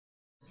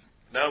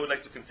Now we'd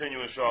like to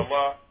continue,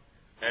 inshallah,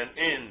 and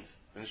end,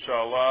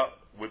 inshallah,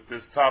 with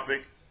this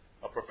topic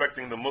of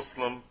perfecting the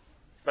Muslim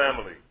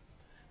family.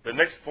 The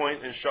next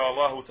point,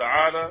 inshallah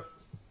ta'ala,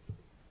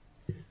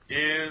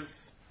 is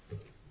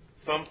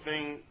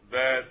something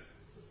that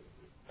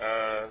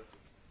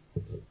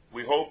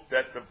we hope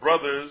that the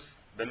brothers,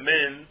 the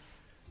men,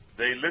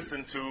 they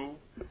listen to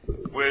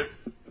with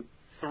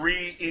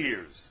 3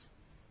 ears,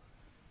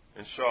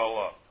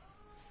 inshallah.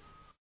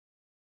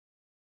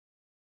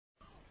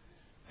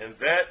 And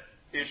that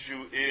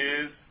issue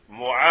is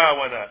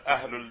mu'awana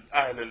ahl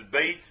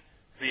al-bayt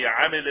fi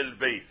amal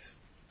al-bayt.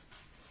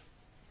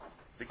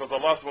 Because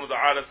Allah subhanahu wa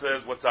ta'ala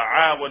says,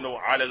 وَتَعَاوَنُوا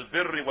عَلَى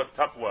الْبِرِّ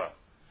وَالتَّقْوَى.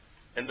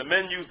 And the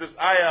men use this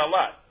ayah a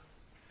lot.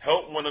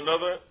 Help one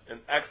another in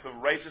acts of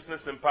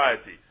righteousness and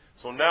piety.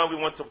 So now we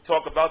want to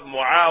talk about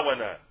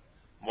mu'awana.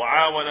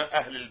 Mu'awana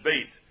ahl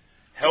al-bayt.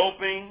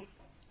 Helping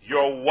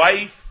your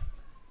wife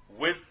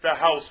with the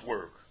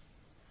housework.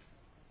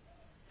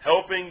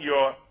 Helping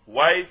your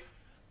wife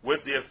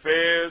with the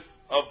affairs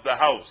of the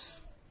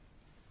house.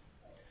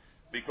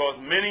 Because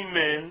many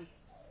men,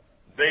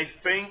 they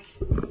think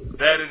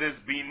that it is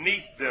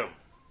beneath them.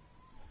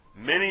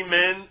 Many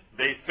men,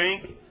 they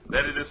think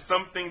that it is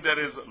something that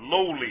is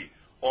lowly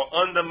or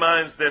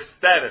undermines their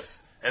status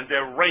and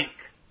their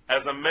rank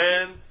as a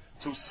man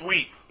to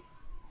sweep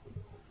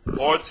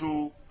or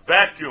to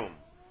vacuum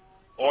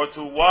or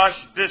to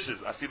wash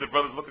dishes. I see the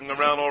brothers looking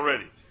around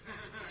already.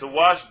 To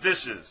wash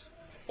dishes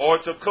or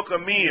to cook a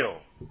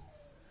meal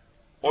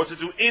or to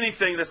do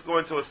anything that's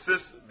going to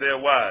assist their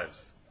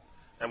wives.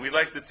 And we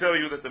like to tell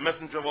you that the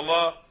Messenger of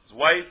Allah's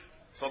wife,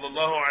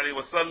 sallallahu alayhi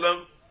wa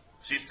sallam,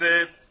 she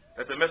said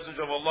that the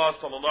Messenger of Allah,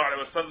 sallallahu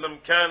alayhi wa sallam,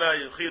 كَانَ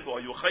يُخِيطُ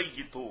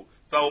وَيُخَيِّطُ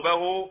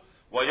ثَوْبَهُ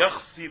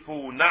وَيَخْسِفُ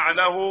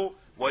نَعْلَهُ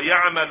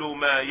وَيَعْمَلُ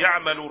مَا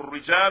يَعْمَلُ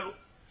الرِّجَالُ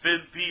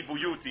فِي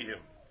بُيُوتِهِمْ.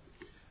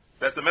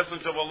 That the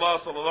Messenger of Allah,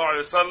 sallallahu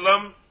alayhi wa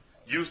sallam,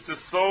 used to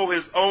sew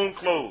his own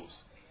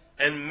clothes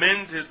and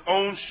mend his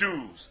own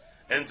shoes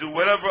and do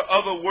whatever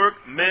other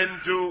work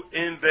men do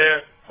in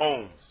their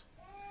homes.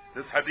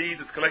 This hadith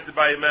is collected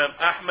by Imam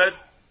Ahmad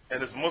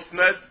and his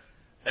Musnad,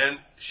 and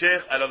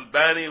Shaykh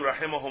al-Albani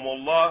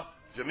rahimahumullah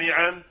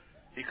jami'an,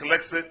 he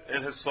collects it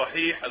in his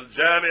Sahih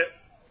al-Jami',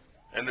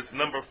 and it's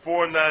number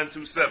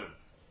 4927.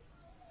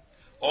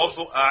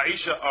 Also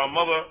Aisha, our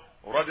mother,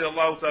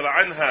 radiyallahu ta'ala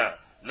anha,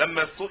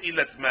 لما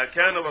سئلت ما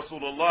كان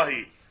رسول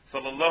الله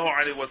صلى الله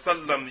عليه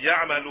وسلم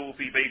يعمل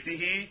في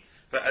بيته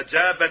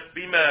فأجابت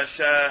بما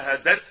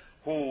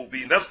شاهدته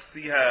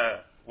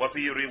بنفسها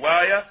وفي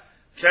رواية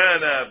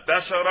كان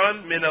بشرا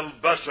من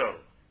البشر.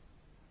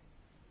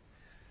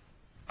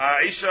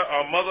 Aisha,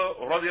 our mother,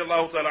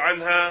 radiallahu ta'ala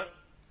anha,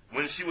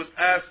 when she was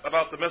asked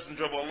about the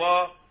Messenger of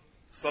Allah,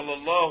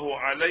 sallallahu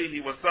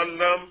alayhi wa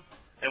sallam,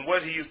 and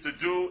what he used to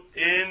do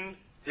in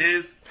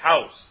his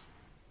house,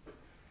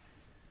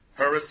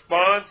 her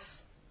response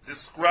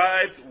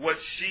described what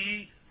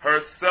she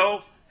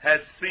herself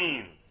had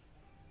seen.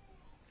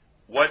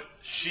 What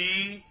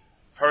she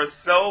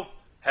herself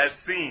had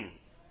seen.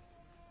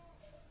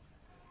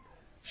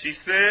 She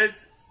said,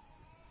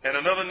 in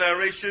another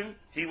narration,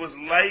 he was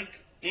like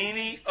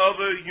any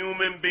other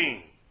human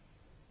being.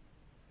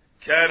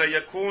 كَانَ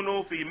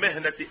يَكُونُ فِي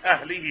مِهْنَةِ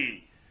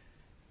أَهْلِهِ.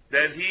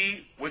 That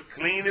he would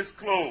clean his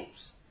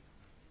clothes.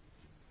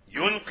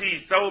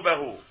 يُنْقِي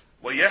ثَوْبَهُ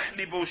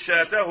وَيَحْلِبُ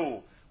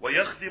شَاتَهُ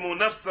وَيَخْدِمُ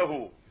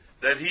نَفْسَهُ.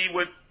 That he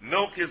would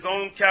milk his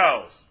own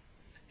cows.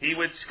 He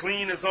would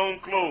clean his own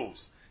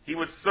clothes. He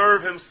would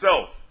serve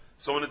himself.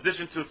 So in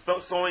addition to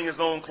sewing his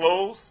own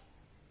clothes,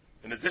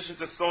 in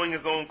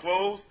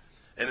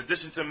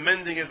addition to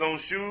mending his own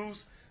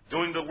shoes,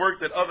 doing the work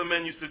that other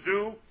men used to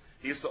do,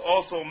 he used to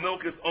also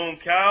milk his own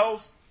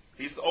cows,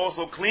 he used to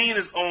also clean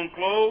his own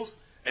clothes,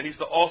 and he used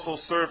to also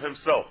serve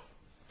himself.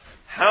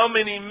 How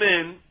many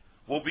men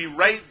will be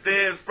right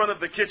there in front of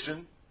the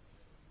kitchen,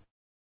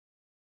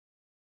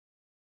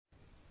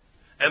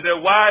 and their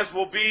wives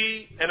will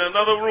be in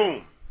another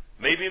room,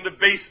 maybe in the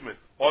basement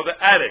or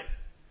the attic,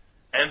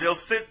 and they'll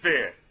sit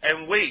there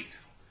and wait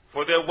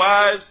for their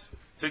wives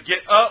to get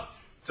up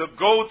to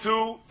go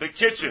to the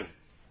kitchen,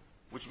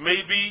 which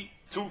may be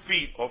 2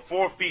 feet or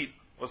 4 feet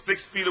or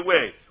 6 feet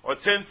away or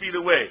 10 feet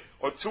away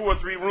or 2 or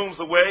 3 rooms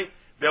away.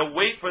 They'll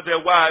wait for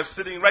their wives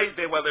sitting right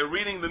there while they're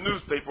reading the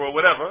newspaper or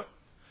whatever,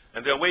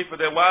 and they'll wait for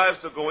their wives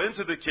to go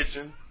into the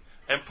kitchen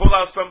and pull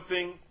out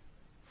something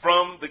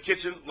from the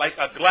kitchen like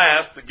a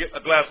glass to get a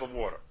glass of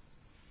water.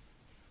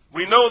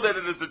 We know that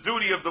it is the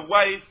duty of the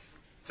wife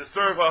to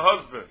serve her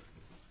husband,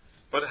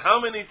 but how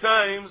many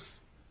times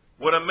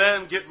would a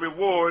man get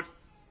reward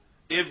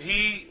if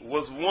he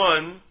was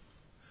one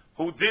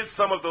who did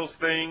some of those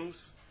things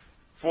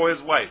for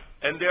his wife?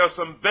 And there are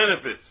some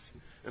benefits.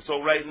 And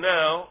so right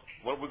now,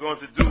 what we're going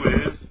to do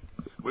is,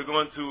 we're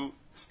going to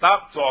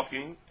stop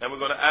talking and we're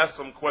going to ask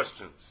some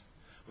questions.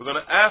 We're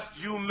going to ask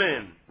you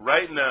men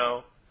right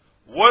now,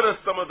 what are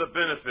some of the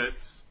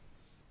benefits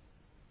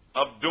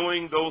of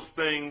doing those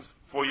things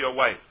for your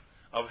wife,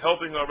 of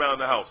helping her around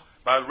the house?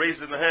 By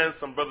raising the hand,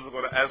 some brothers are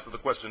going to answer the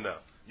question now.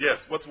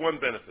 Yes, what's one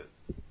benefit?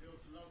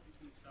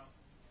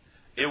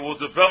 It will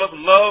develop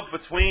love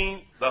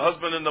between the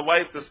husband and the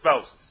wife, the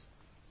spouses.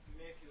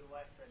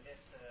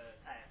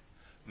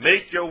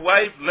 Make your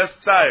wife less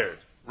tired.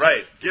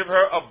 Right. Give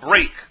her a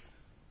break,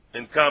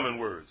 in common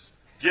words.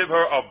 Give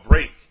her a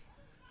break.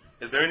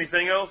 Is there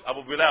anything else?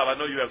 Abu Bilal, I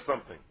know you have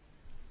something.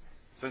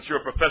 Since you're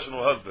a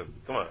professional husband.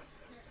 Come on.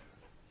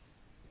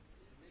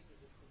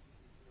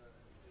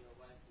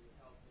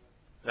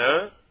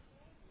 Huh?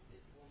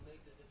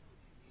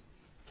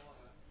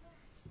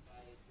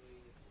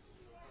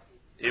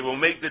 It will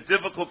make the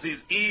difficulties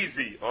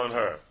easy on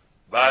her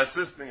by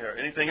assisting her.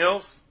 Anything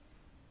else?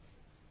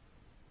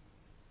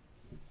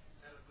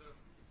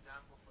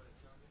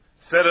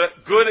 Set a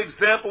good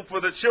example for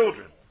the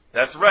children.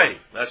 That's right.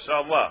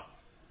 MashaAllah.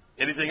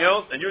 Anything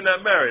else? And you're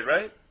not married,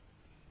 right?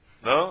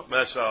 No?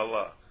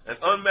 MashaAllah. An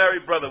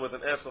unmarried brother with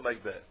an answer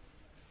like that.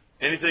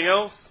 Anything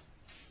else?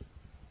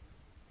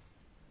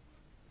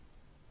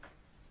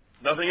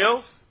 Nothing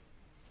else?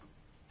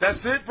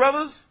 That's it,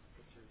 brothers?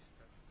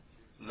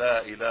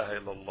 La ilaha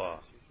illallah.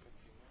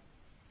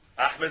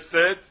 Ahmed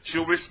said,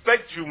 she'll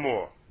respect you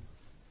more.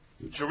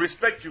 She'll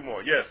respect you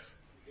more, yes.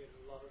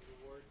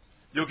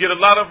 You'll get a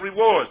lot of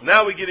rewards.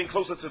 Now we're getting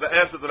closer to the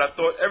answer that I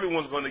thought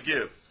everyone's going to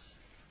give.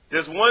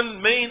 There's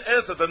one main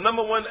answer, the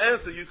number one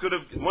answer you could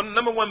have,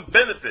 number one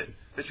benefit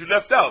that you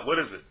left out. What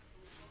is it?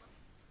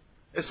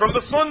 It's from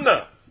the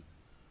Sunnah.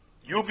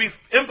 You'll be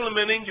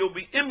implementing, you'll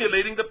be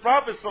emulating the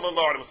Prophet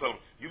ﷺ.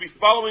 You'll be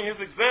following his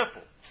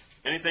example.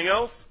 Anything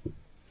else?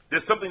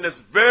 There's something that's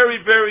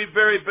very, very,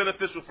 very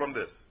beneficial from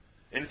this.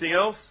 Anything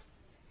else?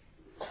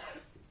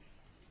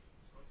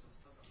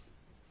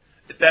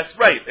 That's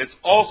right. It's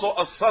also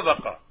a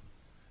sadaqah.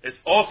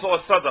 It's also a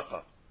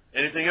sadaqah.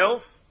 Anything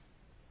else?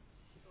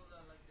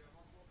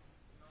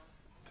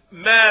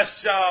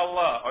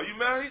 MashaAllah. Are you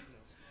married?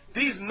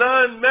 These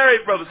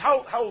non-married brothers,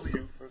 how old are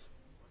you?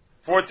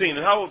 14.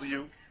 And how old are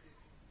you?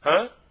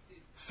 Huh?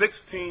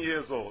 16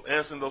 years old.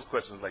 Answering those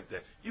questions like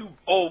that. You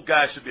old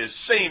guys should be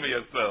ashamed of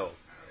yourselves.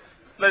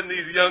 Letting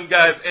these young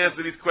guys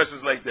answer these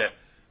questions like that.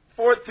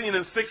 14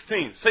 and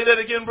 16. Say that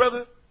again,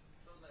 brother.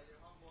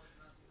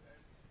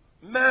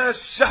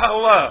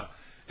 MashaAllah.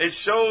 It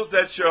shows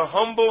that you're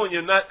humble and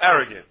you're not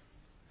arrogant.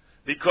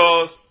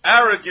 Because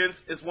arrogance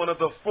is one of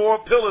the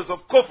 4 pillars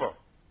of kufr.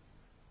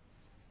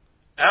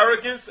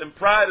 Arrogance and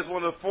pride is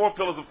one of the 4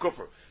 pillars of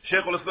kufr.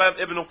 Shaykh al-Islam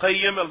Ibn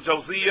Qayyim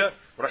al-Jawziyyah,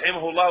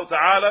 rahimahullah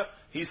ta'ala,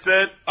 he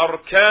said,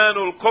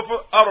 Arkanul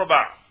kufr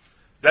arba'.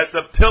 That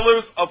the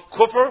pillars of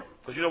kufr,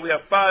 because you know we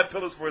have 5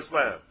 pillars for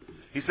Islam.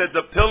 He said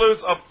the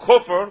pillars of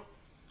kufr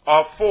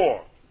are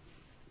 4.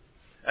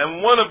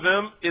 And one of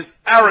them is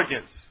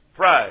arrogance,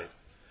 pride.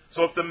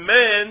 So if the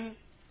man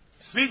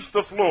sweeps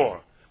the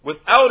floor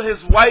without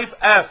his wife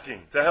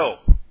asking to help,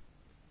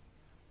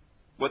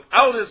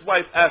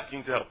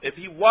 if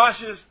he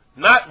washes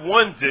not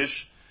one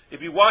dish,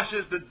 if he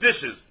washes the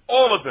dishes,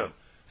 all of them,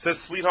 says,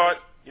 sweetheart,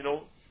 you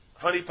know,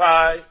 honey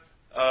pie,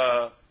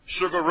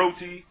 sugar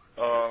roti,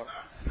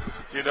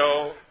 you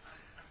know,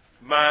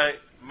 my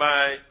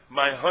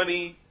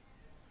honey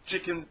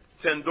chicken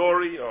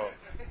tandoori, or,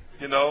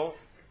 you know,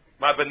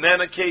 my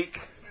banana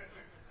cake,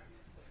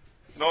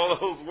 and all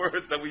those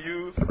words that we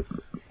use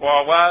for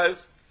our wives.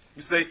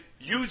 You say,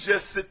 you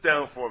just sit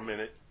down for a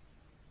minute,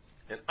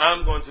 and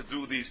I'm going to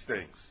do these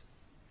things.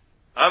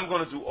 I'm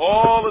going to do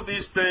all of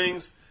these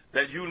things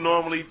that you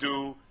normally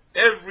do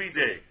every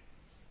day.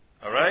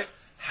 All right?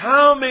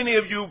 How many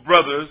of you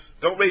brothers,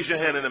 don't raise your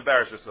hand and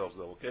embarrass yourselves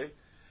though, okay?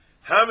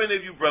 How many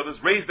of you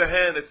brothers, raise the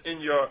hand that's in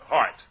your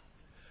heart.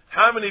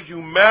 How many of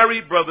you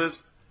married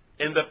brothers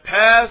in the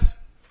past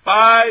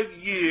 5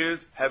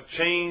 years have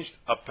changed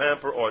a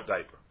pamper or a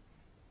diaper?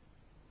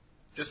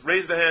 Just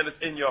raise the hand that's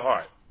in your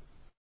heart.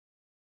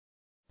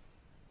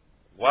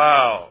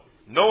 Wow.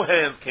 No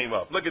hands came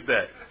up. Look at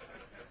that.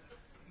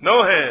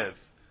 No hands.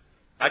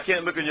 I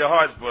can't look in your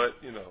hearts, but,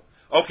 you know.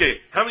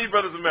 Okay, how many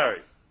brothers are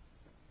married?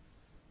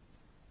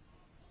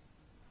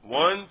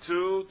 1,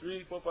 2,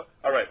 3, 4, 5.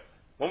 All right.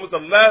 When was the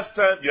last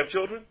time, you have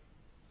children?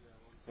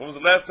 When was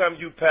the last time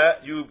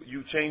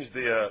you changed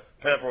the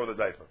pamper or the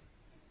diaper?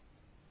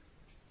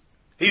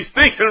 He's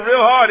thinking real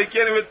hard. He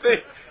can't even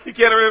think. He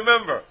can't even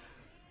remember.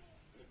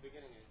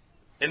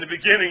 In the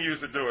beginning, you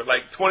used to do it,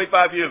 like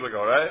 25 years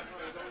ago, right?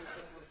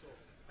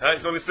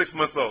 He's only 6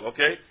 months old,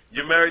 okay?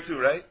 You're married too,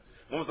 right?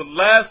 When was the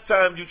last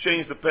time you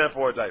changed the pamper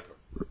or diaper?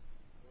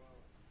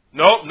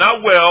 No,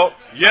 not well.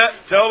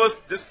 Yet, tell us,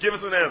 just give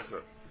us an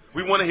answer.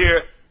 We want to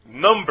hear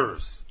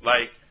numbers,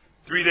 like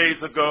 3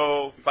 days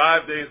ago,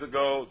 5 days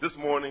ago, this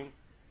morning.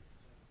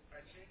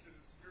 I change it in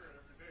spirit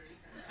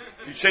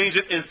every day. You change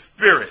it in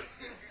spirit.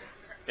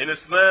 In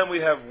Islam, we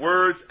have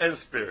words and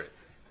spirit.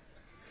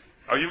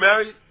 Are you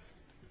married?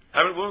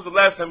 When was the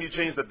last time you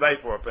changed the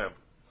diaper or pamper?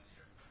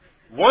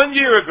 1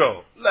 year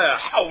ago. La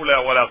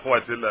hawla wa la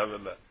quwwata illa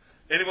billah.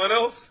 Anyone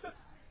else?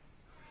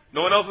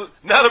 No one else?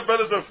 Now the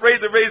brothers are afraid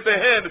to raise their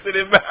hand to say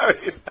they're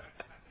married.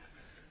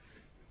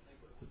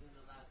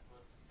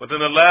 Within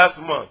the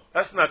last month.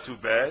 That's not too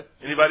bad.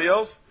 Anybody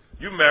else?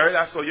 You married.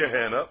 I saw your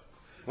hand up.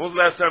 When was the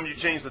last time you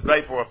changed the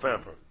diaper or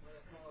pamper?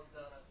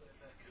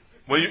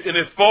 and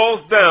it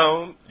falls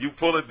down, you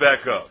pull it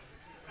back up.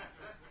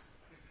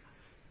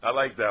 I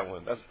like that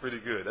one. That's pretty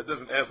good. That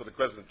doesn't answer the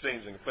question of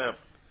changing a pamper.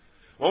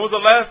 When was the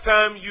last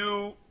time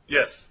you,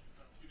 yes?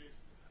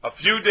 A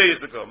few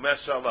days ago,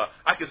 mashallah.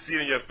 I can see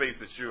in your face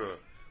that you're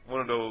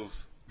one of those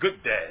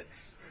good dads.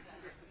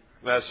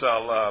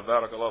 Mashallah,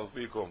 barakallahu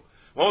feekum.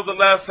 When was the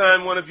last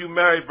time one of you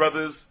married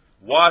brothers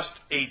washed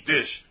a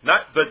dish?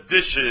 Not the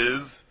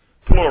dishes,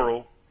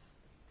 plural.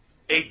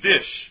 A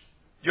dish.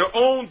 Your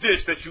own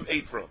dish that you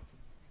ate from.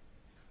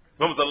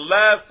 When was the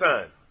last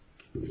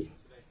time?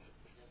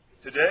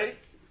 Today?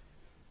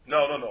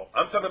 No.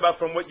 I'm talking about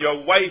from what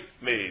your wife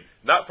made,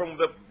 not from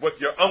what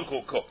your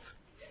uncle cooked.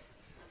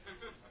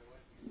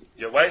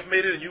 Your wife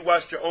made it and you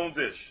washed your own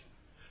dish.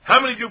 How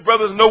many of you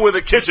brothers know where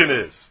the kitchen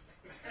is?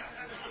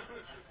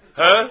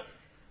 Huh?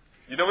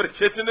 You know where the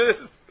kitchen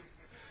is?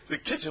 The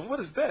kitchen, what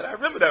is that? I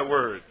remember that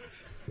word.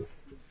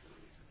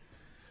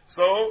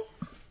 So,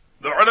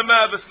 the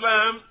ulama of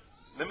Islam,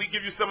 let me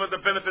give you some of the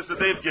benefits that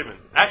they've given.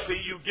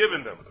 Actually, you've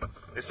given them.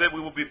 They said we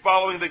will be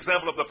following the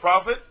example of the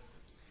Prophet.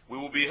 We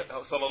will be,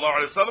 sallallahu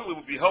alaihi wasallam, we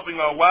will be helping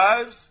our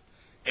wives,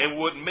 and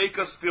would make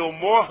us feel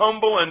more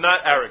humble and not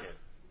arrogant.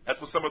 That's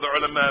what some of the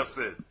ulama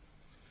said.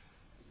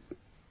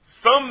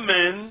 Some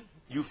men,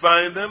 you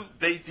find them,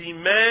 they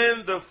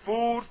demand the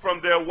food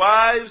from their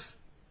wives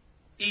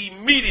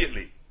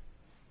immediately.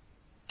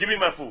 Give me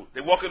my food. They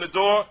walk in the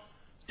door,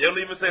 they don't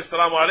even say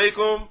assalamu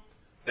alaikum,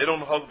 they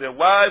don't hug their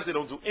wives, they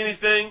don't do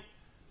anything,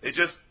 they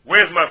just,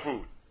 where's my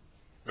food?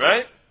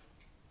 Right?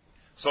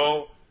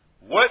 So,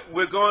 what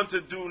we're going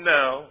to do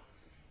now,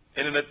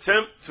 in an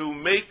attempt to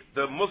make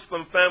the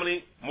Muslim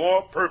family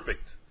more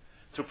perfect,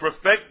 to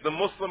perfect the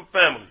Muslim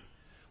family,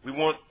 we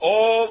want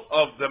all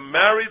of the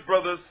married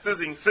brothers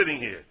sitting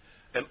here,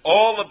 and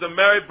all of the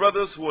married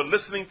brothers who are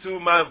listening to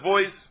my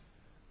voice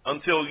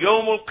until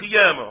Yawm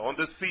al-Qiyamah on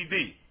this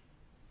CD.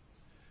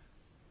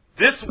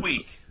 This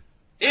week,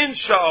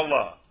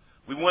 inshallah,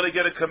 we want to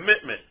get a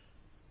commitment.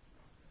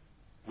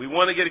 We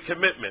want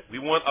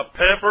a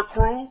pamper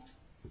crew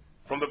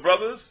from the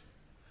brothers.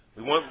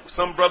 We want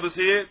some brothers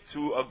here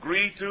to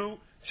agree to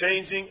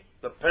changing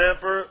the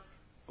pamper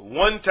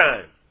one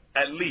time,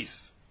 at least.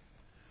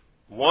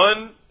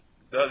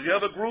 The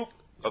other group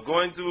are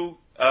going to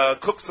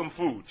cook some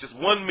food, just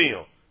one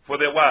meal for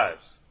their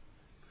wives.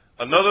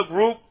 Another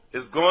group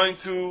is going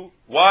to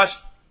wash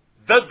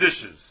the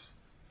dishes.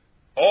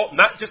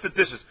 Not just the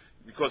dishes,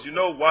 because you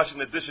know washing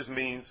the dishes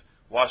means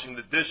washing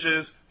the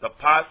dishes, the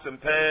pots and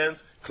pans,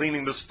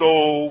 cleaning the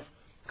stove,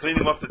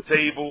 cleaning up the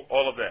table,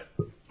 all of that.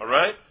 All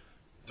right?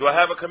 Do I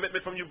have a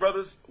commitment from you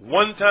brothers?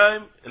 One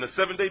time in a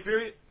 7-day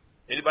period?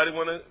 Anybody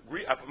want to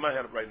agree? I put my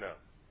hand up right now.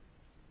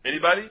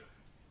 Anybody?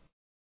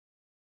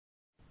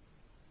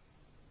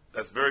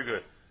 That's very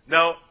good.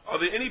 Now, are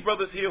there any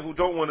brothers here who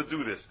don't want to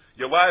do this?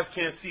 Your wives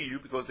can't see you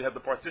because they have the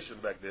partition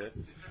back there.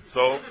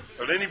 So,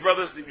 are there any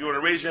brothers that you want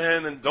to raise your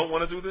hand and don't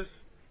want to do this?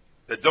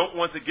 That don't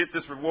want to get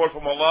this reward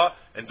from Allah,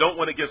 and don't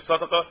want to give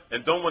sadaqah,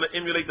 and don't want to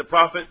emulate the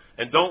Prophet,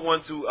 and don't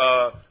want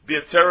to be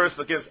a terrorist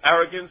against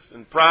arrogance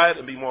and pride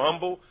and be more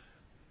humble?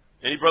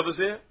 Any brothers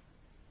here?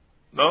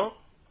 No?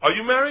 Are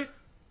you married?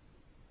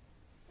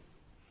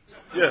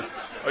 Yes.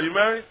 Are you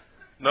married?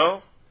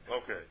 No?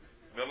 Okay.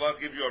 May Allah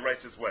give you a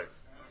righteous wife.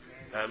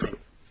 Ameen.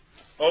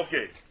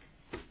 Okay.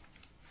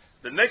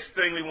 The next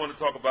thing we want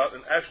to talk about,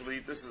 and actually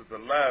this is the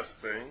last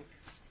thing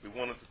we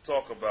wanted to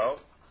talk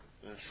about,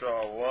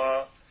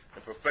 inshallah,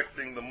 in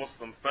perfecting the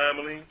Muslim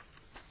family,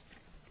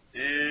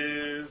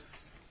 is,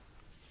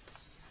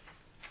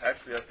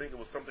 actually I think it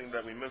was something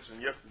that we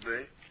mentioned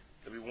yesterday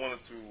that we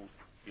wanted to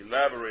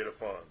elaborate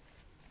upon.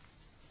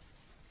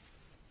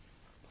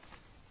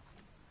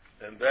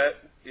 And that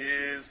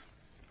is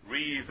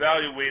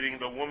reevaluating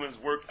the woman's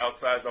work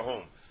outside the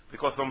home.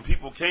 Because some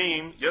people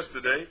came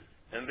yesterday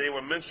and they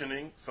were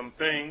mentioning some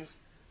things,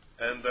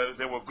 and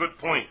there were good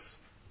points.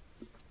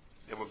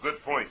 There were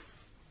good points.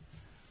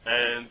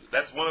 And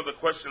that's one of the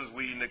questions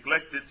we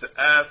neglected to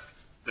ask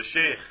the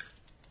Sheikh.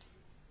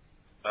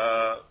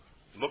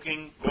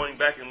 Going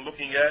back and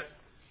looking at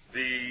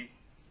the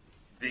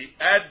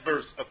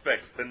adverse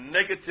effects, the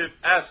negative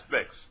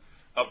aspects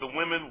of the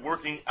women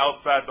working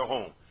outside the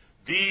home.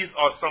 These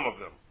are some of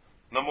them.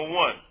 Number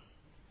one,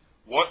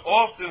 what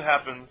often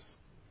happens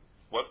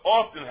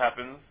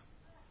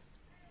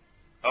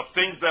of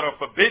things that are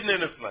forbidden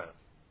in Islam,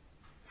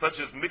 such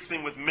as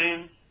mixing with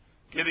men,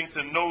 getting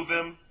to know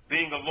them,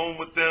 being alone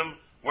with them,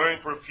 wearing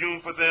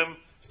perfume for them,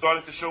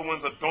 starting to show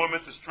one's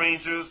adornment to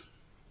strangers,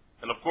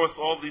 and of course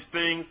all these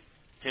things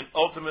can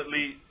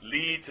ultimately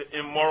lead to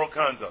immoral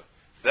conduct.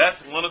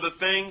 That's one of the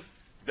things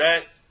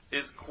that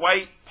is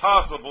quite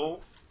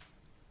possible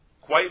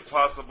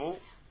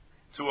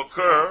to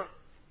occur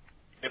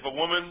if a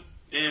woman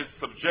is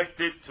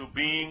subjected to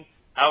being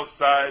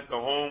outside the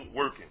home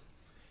working.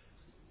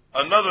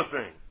 Another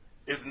thing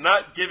is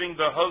not giving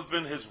the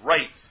husband his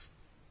rights.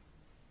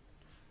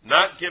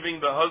 Not giving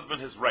the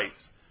husband his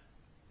rights.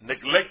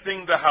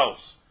 Neglecting the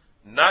house.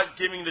 Not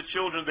giving the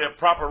children their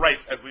proper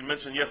rights, as we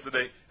mentioned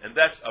yesterday, and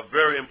that's a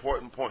very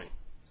important point.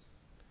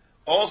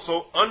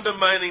 also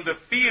undermining the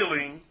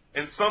feeling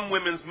in some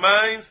women's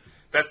minds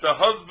that the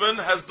husband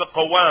has the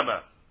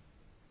qawama,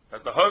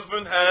 that the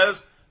husband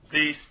has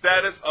the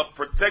status of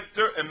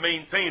protector and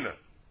maintainer.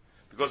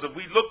 Because if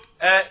we look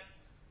at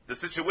the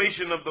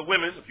situation of the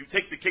women, if you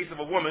take the case of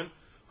a woman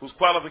whose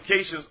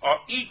qualifications are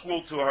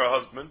equal to her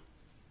husband,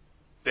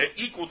 they're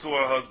equal to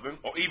her husband,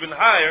 or even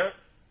higher,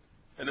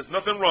 and there's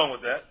nothing wrong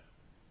with that.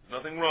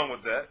 There's nothing wrong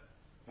with that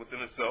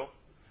within itself.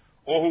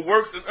 Or who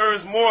works and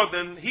earns more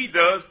than he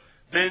does,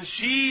 then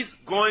she's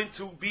going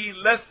to be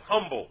less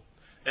humble,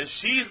 and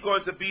she's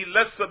going to be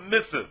less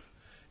submissive.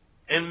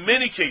 In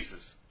many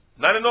cases,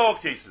 not in all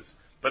cases,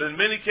 but in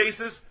many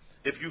cases,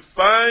 if you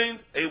find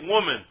a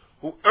woman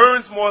who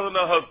earns more than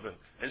her husband,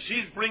 and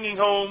she's bringing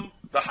home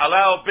the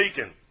halal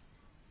bacon,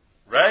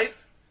 right?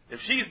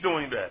 If she's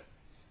doing that,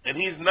 and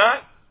he's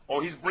not,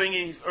 or he's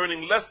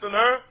earning less than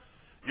her,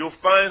 you'll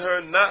find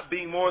her not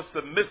being more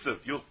submissive.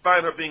 You'll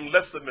find her being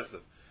less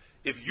submissive.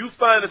 If you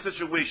find a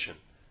situation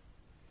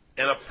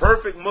in a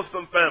perfect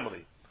Muslim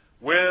family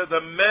where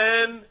the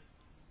man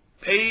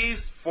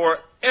pays for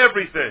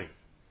everything,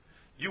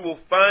 you will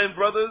find,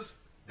 brothers,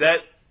 that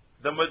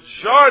the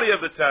majority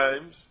of the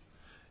times,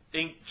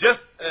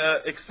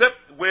 except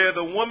where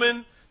the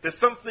woman, there's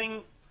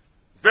something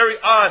very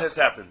odd has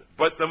happened,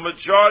 but the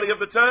majority of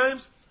the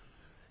times,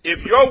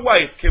 if your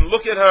wife can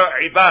look at her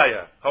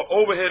ibaya, her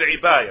overhead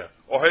ibaya,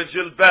 or her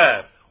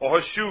jilbab, or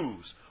her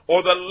shoes,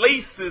 or the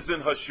laces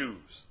in her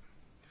shoes,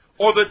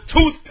 or the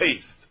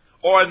toothpaste,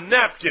 or a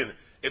napkin,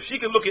 if she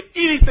can look at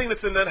anything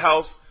that's in that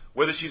house,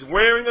 whether she's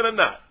wearing it or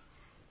not,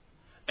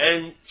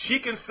 and she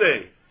can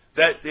say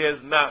that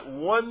there's not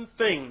one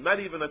thing, not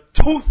even a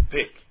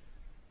toothpick,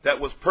 that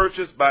was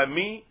purchased by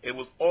me, it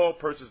was all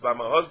purchased by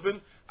my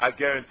husband, I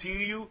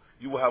guarantee you,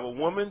 you will have a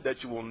woman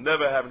that you will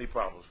never have any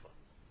problems from.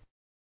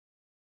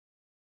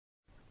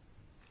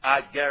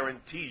 I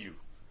guarantee you.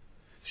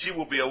 She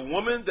will be a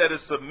woman that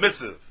is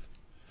submissive.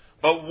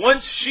 But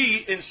once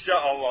she,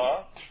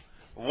 inshallah,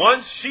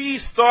 once she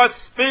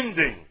starts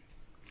spending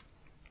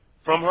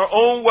from her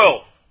own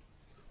wealth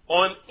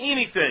on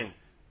anything,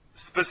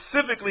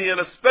 specifically and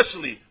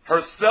especially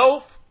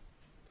herself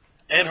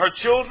and her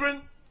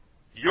children,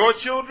 your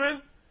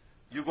children,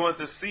 you're going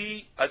to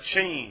see a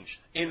change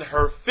in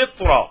her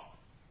fitrah.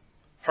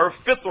 Her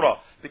fitrah.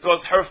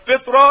 Because her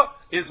fitrah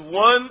is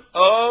one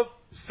of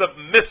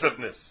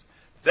submissiveness.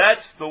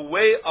 That's the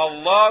way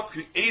Allah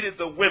created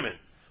the women.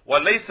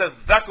 وَلَيْسَ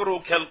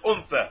الذَّكْرُ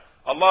كَالْأُنْثَى.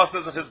 Allah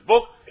says in His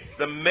book,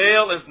 the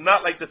male is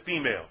not like the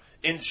female.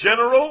 In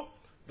general,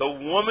 the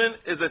woman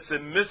is a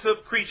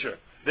submissive creature.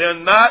 They're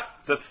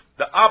not the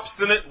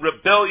obstinate,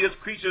 rebellious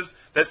creatures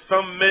that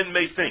some men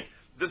may think.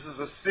 This is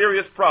a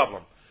serious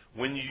problem.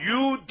 When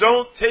you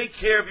don't take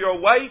care of your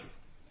wife,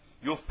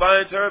 you'll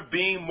find her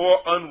being more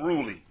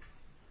unruly.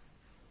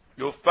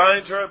 You'll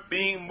find her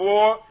being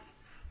more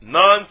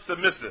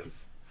non-submissive.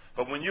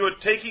 But when you're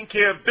taking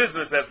care of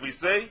business, as we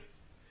say,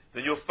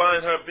 then you'll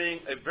find her being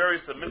a very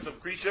submissive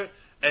creature,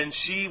 and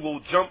she will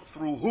jump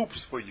through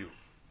hoops for you.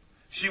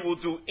 She will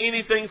do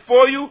anything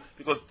for you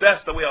because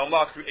that's the way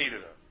Allah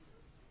created her.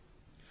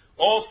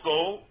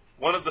 Also,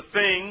 one of the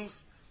things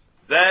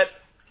that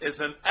has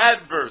an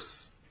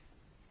adverse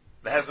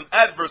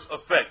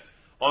effect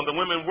on the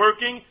women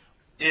working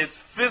is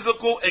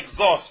physical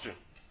exhaustion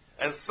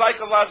and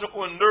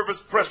psychological and nervous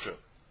pressure,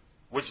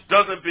 which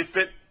doesn't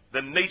befit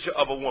the nature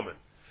of a woman.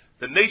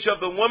 The nature of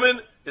the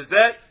woman is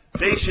that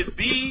they should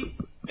be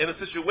in a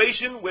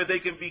situation where they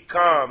can be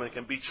calm and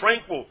can be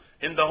tranquil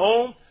in the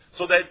home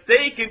so that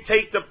they can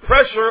take the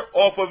pressure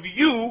off of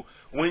you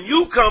when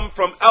you come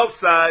from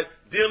outside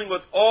dealing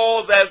with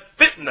all that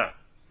fitna.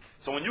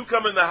 So when you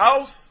come in the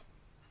house,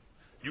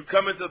 you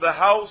come into the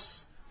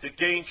house to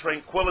gain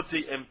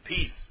tranquility and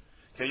peace.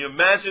 Can you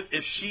imagine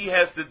if she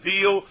has to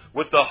deal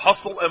with the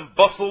hustle and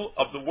bustle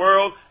of the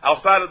world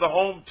outside of the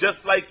home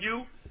just like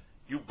you?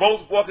 You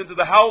both walk into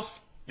the house,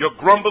 you're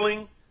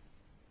grumbling,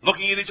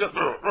 looking at each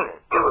other,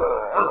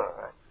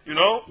 you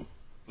know,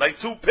 like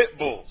two pit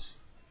bulls.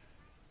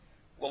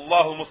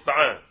 Wallahu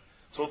musta'an.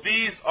 So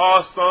these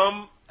are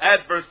some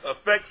adverse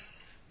effects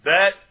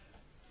that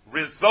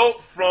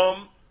result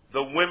from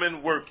the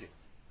women working.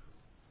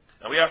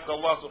 And we ask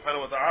Allah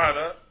subhanahu wa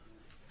ta'ala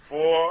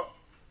for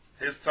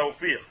His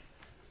tawfiq.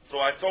 So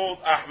I told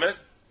Ahmed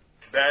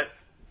that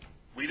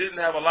we didn't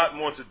have a lot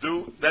more to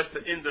do. That's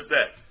the end of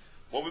that.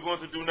 What we're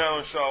going to do now,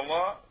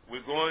 inshallah,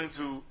 we're going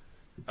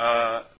to